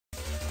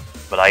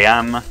but I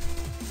am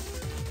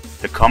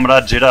the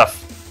Comrade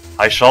Giraffe.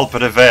 I shall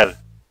prevail.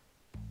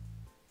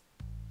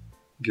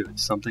 Good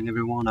something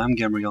everyone, I'm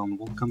Gamriel and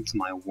welcome to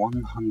my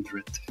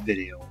 100th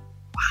video.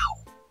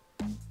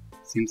 Wow!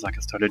 Seems like I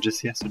started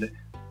just yesterday.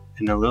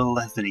 In a little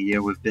less than a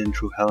year we've been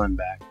through hell and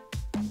back.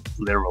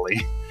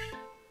 Literally.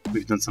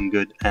 We've done some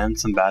good and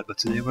some bad, but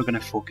today we're gonna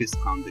focus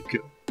on the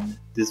good.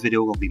 This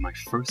video will be my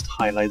first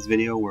highlights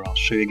video where I'll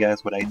show you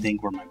guys what I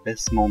think were my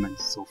best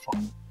moments so far.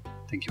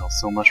 Thank you all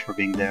so much for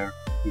being there,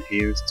 and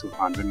here's to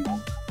 100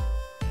 more.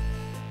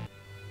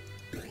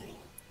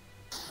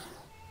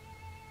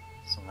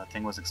 So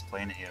nothing was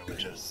explained here,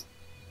 which is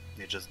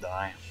they just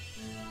die.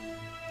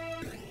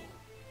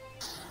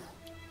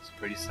 It's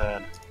pretty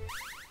sad.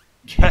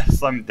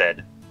 Yes, I'm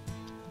dead.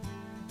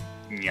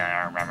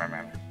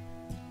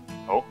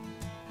 Oh.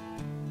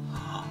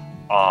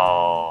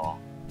 Oh.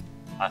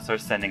 I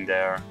started standing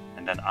there,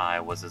 and then I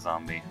was a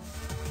zombie.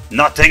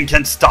 Nothing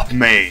can stop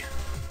me!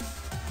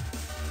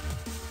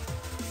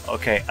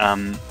 Okay,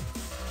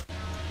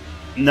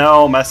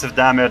 no, massive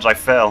damage, I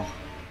fell.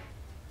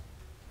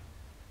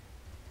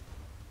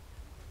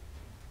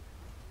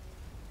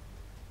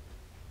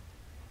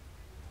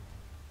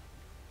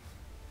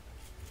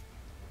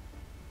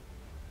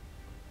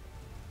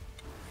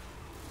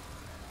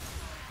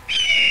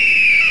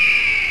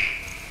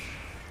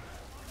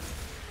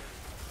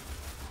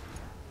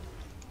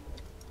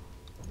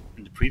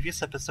 In the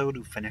previous episode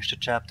we finished the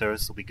chapter,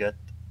 so we got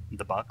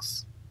the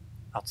box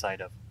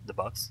outside of the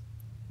box,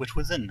 which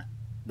was in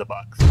the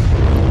box.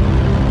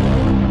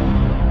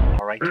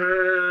 Alright.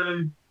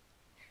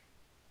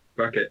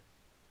 Fuck it.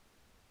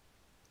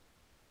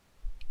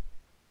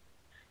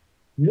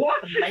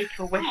 What? Make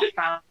a wish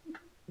found.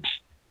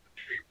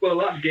 Well,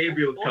 that's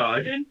Gabriel's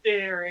card. In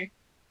theory.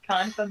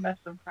 Kind of a mess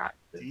of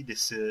practice.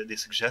 See, they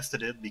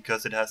suggested it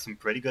because it has some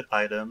pretty good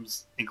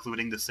items,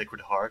 including the Sacred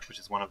Heart, which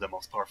is one of the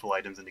most powerful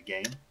items in the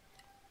game.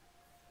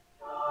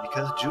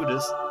 Because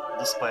Judas,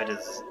 despite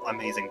his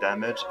amazing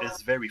damage,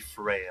 is very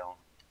frail.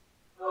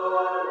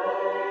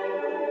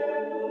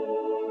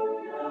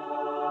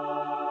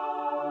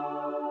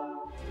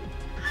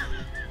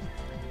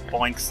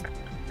 Boinks.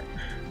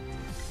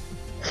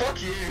 Fuck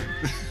you!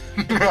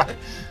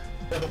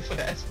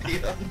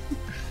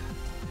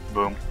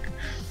 Boom.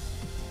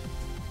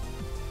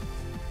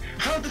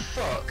 How the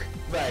fuck?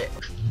 Right.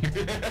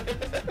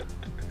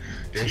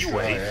 This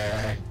Anyway.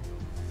 way.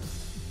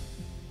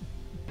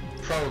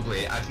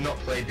 Probably. I've not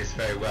played this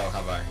very well,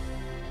 have I?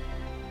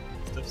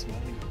 Stop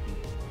smiling.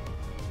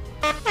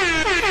 How the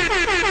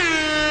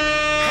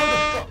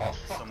fuck? Oh,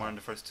 fuck. Somewhere on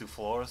the first two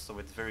floors, so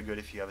it's very good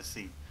if you have a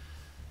seat.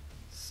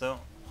 So...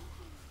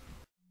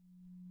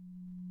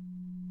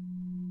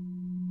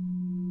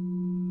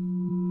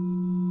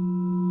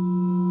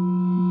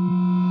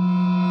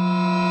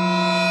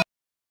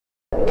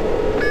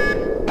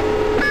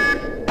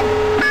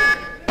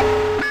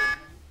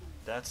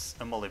 that's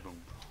a molly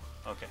boom.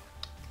 Okay.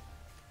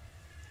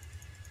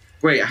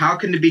 Wait, how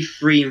can there be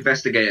 3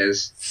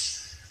 investigators?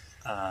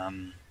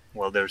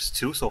 Well, there's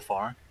 2 so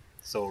far.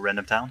 So,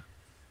 random town.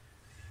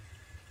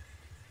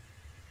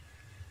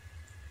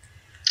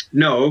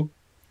 No.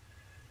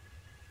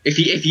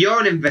 If you're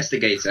an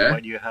investigator, Why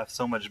do you have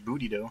so much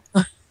booty, though?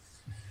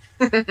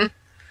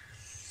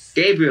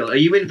 Gabriel, are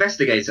you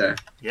investigator?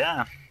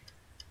 Yeah.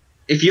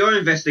 If you're an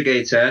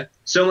investigator,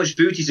 so much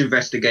booty's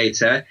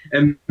investigator,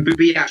 and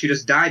Booby actually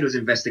just died was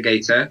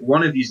investigator,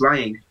 one of you's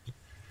lying.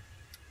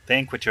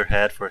 Think with your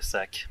head for a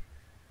sec.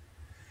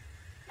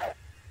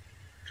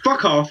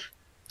 Fuck off.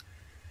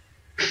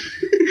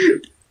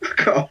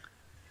 Fuck off.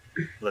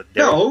 Look,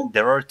 No.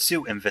 there are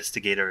 2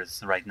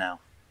 investigators right now.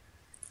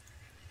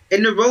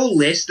 In the role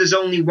list, there's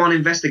only 1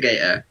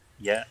 investigator.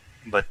 Yeah,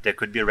 but there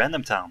could be a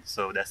random town,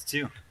 so that's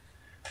 2.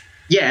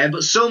 Yeah,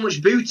 but so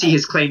much booty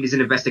has claimed he's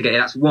an investigator,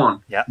 that's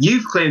 1. Yeah.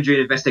 You've claimed you're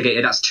an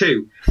investigator, that's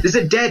 2. There's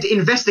a dead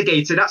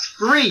investigator, that's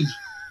 3.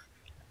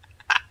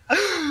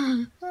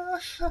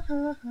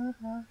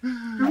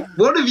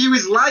 One of you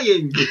is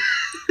lying.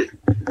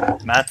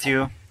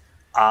 Matthew,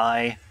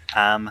 I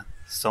am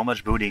so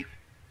much booty.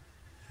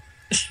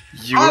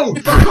 You, Oh,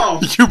 fuck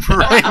off! you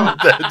brain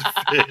dead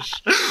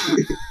fish.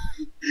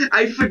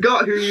 I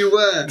forgot who you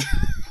were.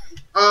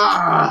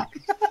 Ah!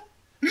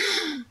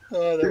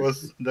 Oh, that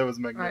was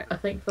magnificent. Right, I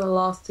think for the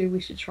last 2 we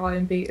should try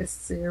and be as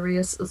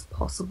serious as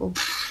possible.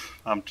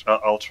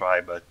 I'll try,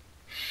 but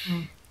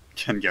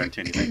can't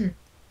guarantee anything.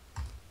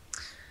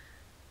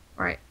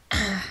 Right.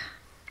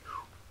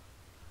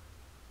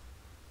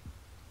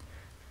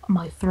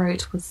 My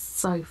throat was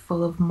so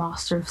full of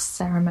Master of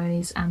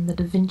Ceremonies and the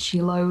Da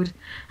Vinci Load.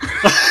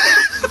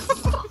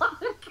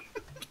 Fuck.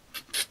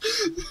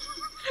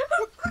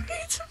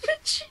 Fucking Da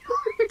Vinci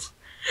Load.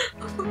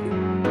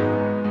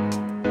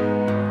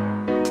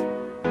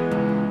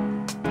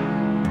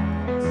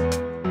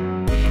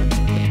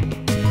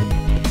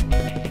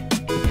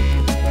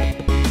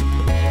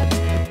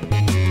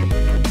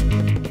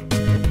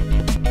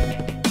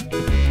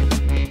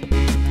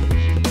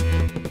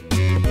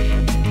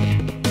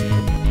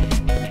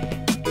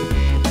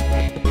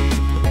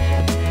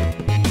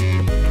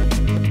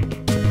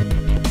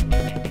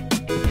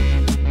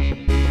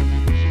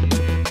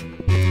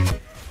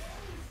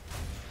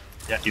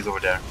 he's over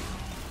there.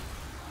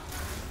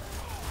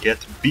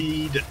 Get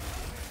bead.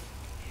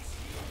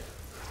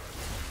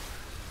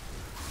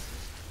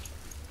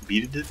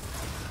 Beaded it?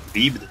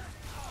 Beebed.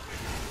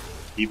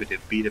 Beebed it,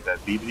 beat it,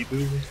 beebedy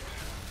boo.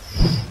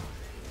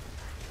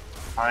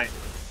 Hi.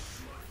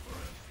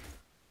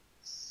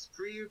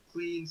 Screw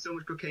clean, so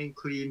much cocaine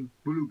clean,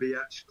 blue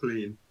biatch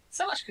clean.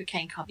 So much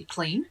cocaine can't be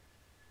clean.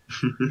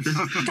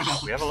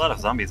 We have a lot of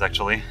zombies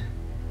actually.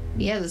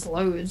 Yeah, there's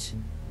loads.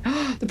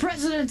 The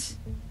president!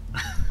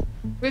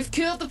 We've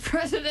killed the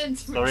president!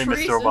 Sorry,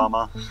 Treason. Mr.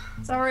 Obama.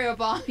 Sorry,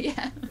 Obama,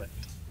 yeah. But,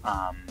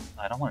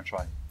 I don't want to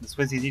try. This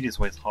way is easy, this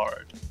way is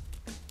hard.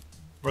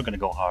 We're gonna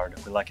go hard.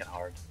 We like it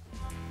hard.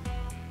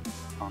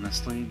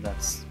 Honestly,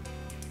 that's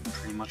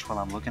pretty much what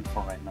I'm looking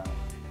for right now.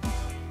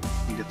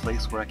 I need a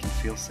place where I can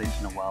feel safe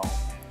in a well.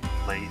 A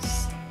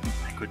place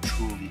I could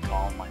truly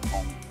call my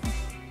home.